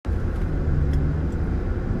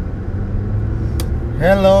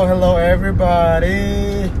Hello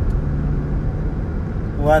everybody.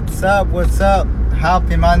 What's up?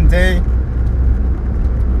 Happy Monday.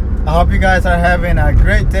 I hope you guys are having a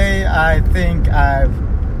great day. I think I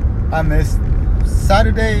missed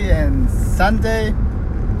Saturday and Sunday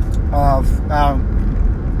of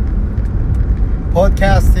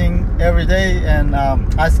podcasting every day, and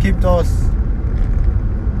I skipped those,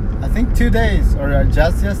 I think 2 days or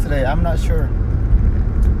just yesterday, I'm not sure.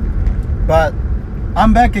 But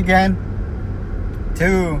I'm back again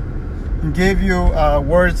to give you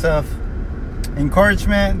words of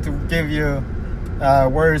encouragement, to give you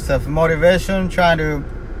words of motivation, trying to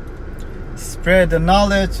spread the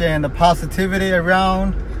knowledge and the positivity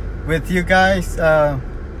around with you guys.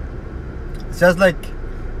 It's just like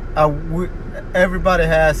everybody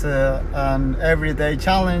has an everyday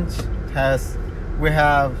challenge. We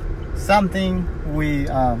have something we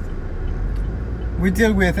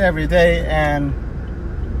deal with every day, and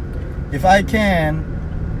if I can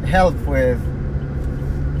help with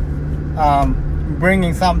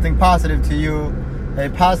bringing something positive to you, a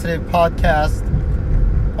positive podcast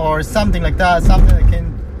or something like that, something that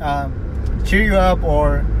can cheer you up,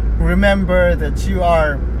 or remember that you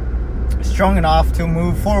are strong enough to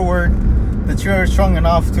move forward, that you are strong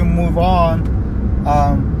enough to move on,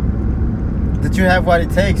 that you have what it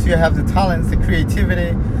takes, you have the talents, the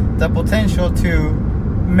creativity, the potential to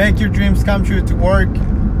make your dreams come true, to work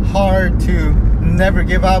hard, to never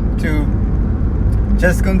give up, to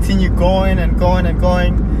just continue going and going and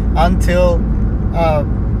going until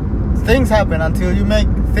things happen, until you make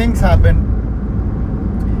things happen.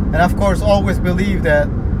 And of course, always believe that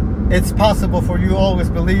it's possible for you. Always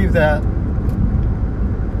believe that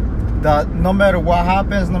no matter what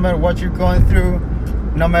happens, no matter what you're going through,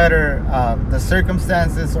 no matter the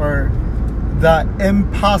circumstances or the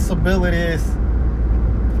impossibilities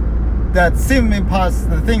that seem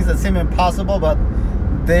impossible, the things that seem impossible, but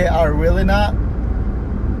they are really not.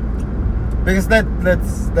 Because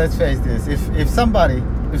let's face this: if somebody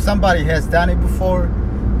has done it before,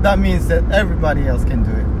 that means that everybody else can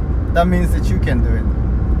do it. That means that you can do it.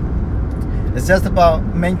 It's just about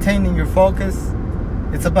maintaining your focus.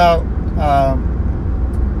 It's about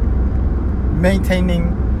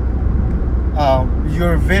maintaining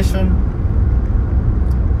your vision,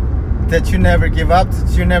 that you never give up,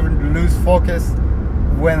 that you never lose focus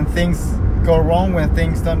when things go wrong, when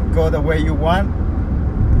things don't go the way you want.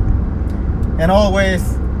 And always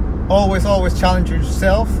challenge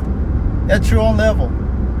yourself at your own level.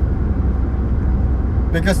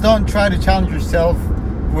 Because don't try to challenge yourself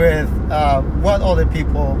with what other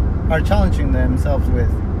people are challenging themselves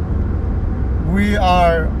with. We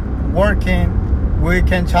are working, we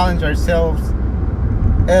can challenge ourselves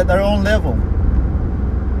at our own level.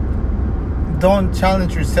 Don't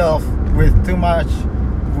challenge yourself with too much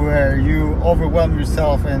where you overwhelm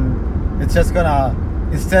yourself, and it's just gonna,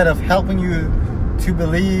 instead of helping you to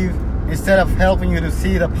believe, instead of helping you to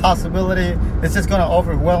see the possibility, it's just gonna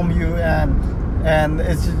overwhelm you, and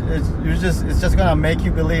it's just gonna make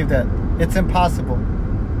you believe that it's impossible,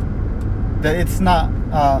 that it's not,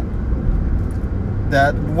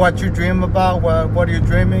 that what you dream about, what you're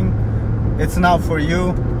dreaming, it's not for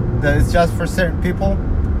you, that it's just for certain people.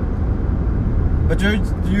 But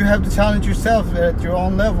you have to challenge yourself at your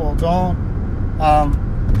own level. Don't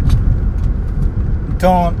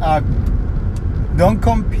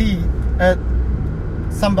compete at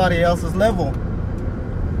somebody else's level,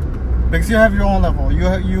 because you have your own level.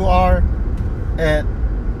 You are at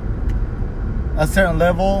a certain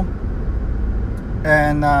level,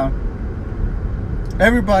 and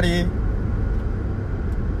everybody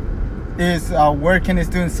is working, is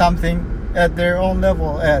doing something at their own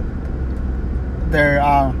level, at their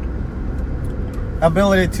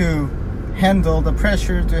ability to handle the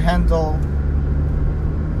pressure, to handle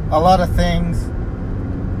a lot of things.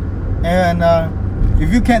 And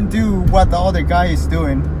if you can't do what the other guy is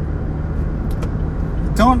doing,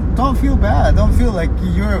 don't feel bad. Don't feel like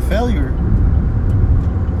you're a failure.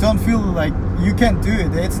 Don't feel like you can't do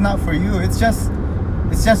it. It's not for you. It's just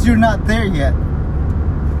you're not there yet.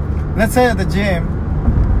 Let's say at the gym,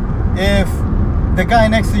 if the guy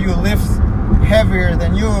next to you lifts heavier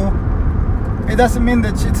than you, it doesn't mean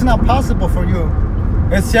that it's not possible for you.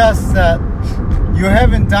 It's just that you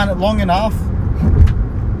haven't done it long enough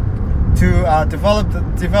to develop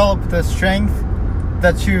the strength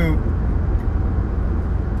that you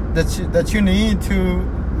need to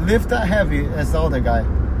lift that heavy as the other guy.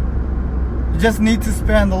 You just need to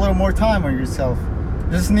spend a little more time on yourself.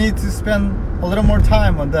 You just need to spend a little more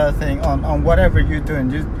time on that thing, on whatever you're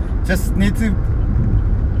doing. You just need to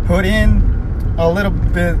put in a little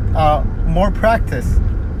bit more practice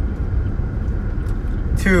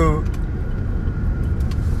to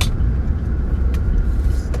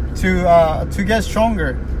get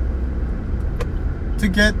stronger, to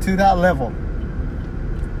get to that level.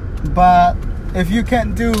 But if you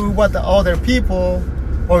can't do what the other people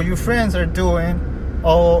or your friends are doing,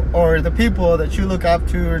 or the people that you look up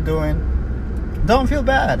to are doing, don't feel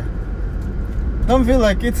bad. Don't feel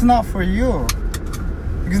like it's not for you.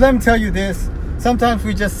 Because let me tell you this, sometimes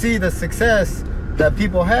we just see the success that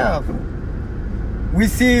people have. We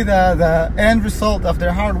see the end result of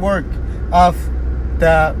their hard work, of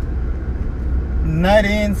the night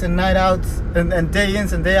ins and night outs, and day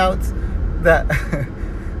ins and day outs, that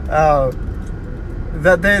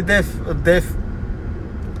that they've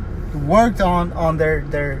worked on their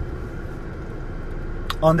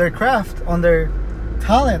craft, on their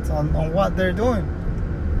talent, on what they're doing.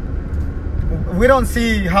 We don't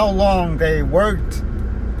see how long they worked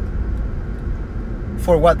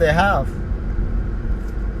for what they have.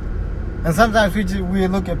 And sometimes we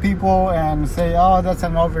look at people and say, oh, that's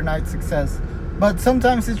an overnight success. But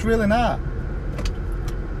sometimes it's really not.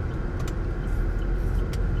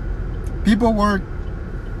 People work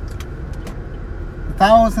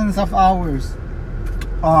thousands of hours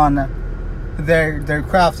on their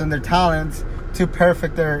crafts and their talents to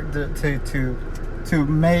perfect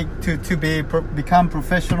become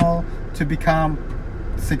professional, to become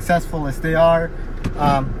successful as they are.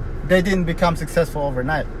 They didn't become successful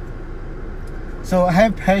overnight. So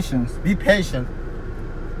have patience, be patient,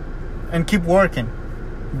 and keep working.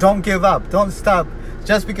 Don't give up, don't stop.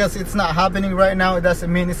 Just because it's not happening right now, it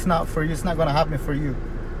doesn't mean it's not for you. It's not going to happen for you.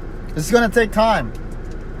 It's going to take time.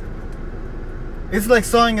 It's like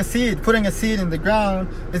sowing a seed, putting a seed in the ground.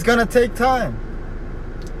 It's going to take time.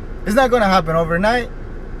 It's not going to happen overnight.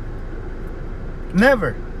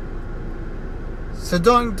 Never. So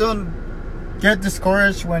don't get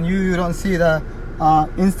discouraged when you don't see the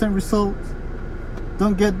instant results.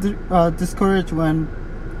 Don't get discouraged when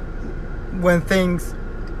things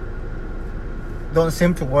don't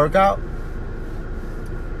seem to work out.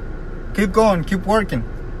 Keep going, keep working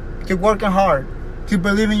hard, keep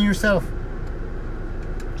believing in yourself.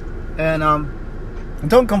 And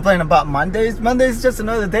don't complain about Mondays. Mondays is just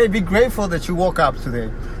another day. Be grateful that you woke up today.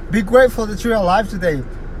 Be grateful that you're alive today.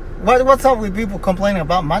 What's up with people complaining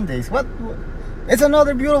about Mondays? What? It's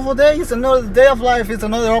another beautiful day. It's another day of life. It's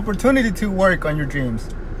another opportunity to work on your dreams.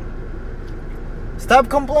 Stop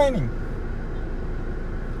complaining.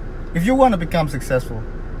 If you want to become successful,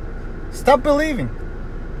 stop believing.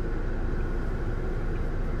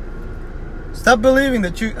 Stop believing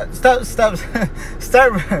that you stop.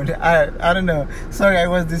 I don't know. Sorry, I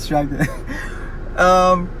was distracted.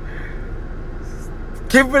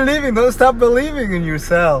 Keep believing. Don't stop believing in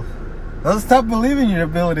yourself. Don't stop believing in your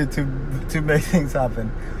ability to make things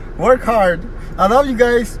happen. Work hard. I love you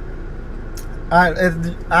guys.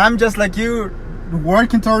 I'm just like you,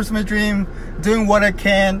 working towards my dream, doing what I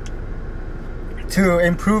can to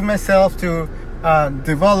improve myself, to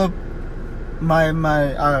develop my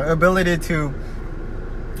ability to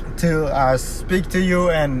speak to you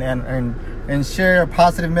and share a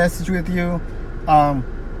positive message with you.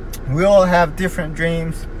 We all have different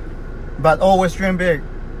dreams, but always dream big.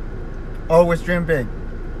 Always dream big.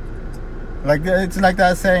 Like, it's like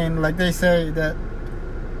that saying, like they say that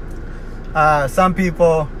some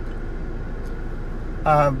people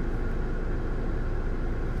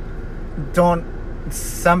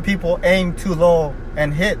some people aim too low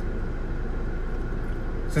and hit.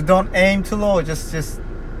 So don't aim too low, just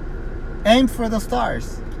aim for the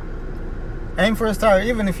stars. Aim for a star,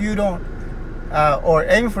 even if you don't, or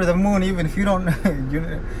aim for the moon, even if you don't you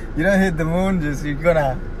don't hit the moon, just you're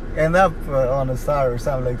gonna end up on a star or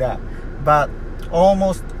something like that. But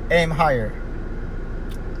almost aim higher.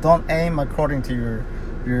 Don't aim according to your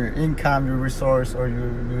income, your resource, or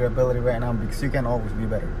your ability right now, because you can always be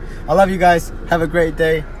better. I love you guys. Have a great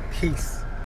day. Peace.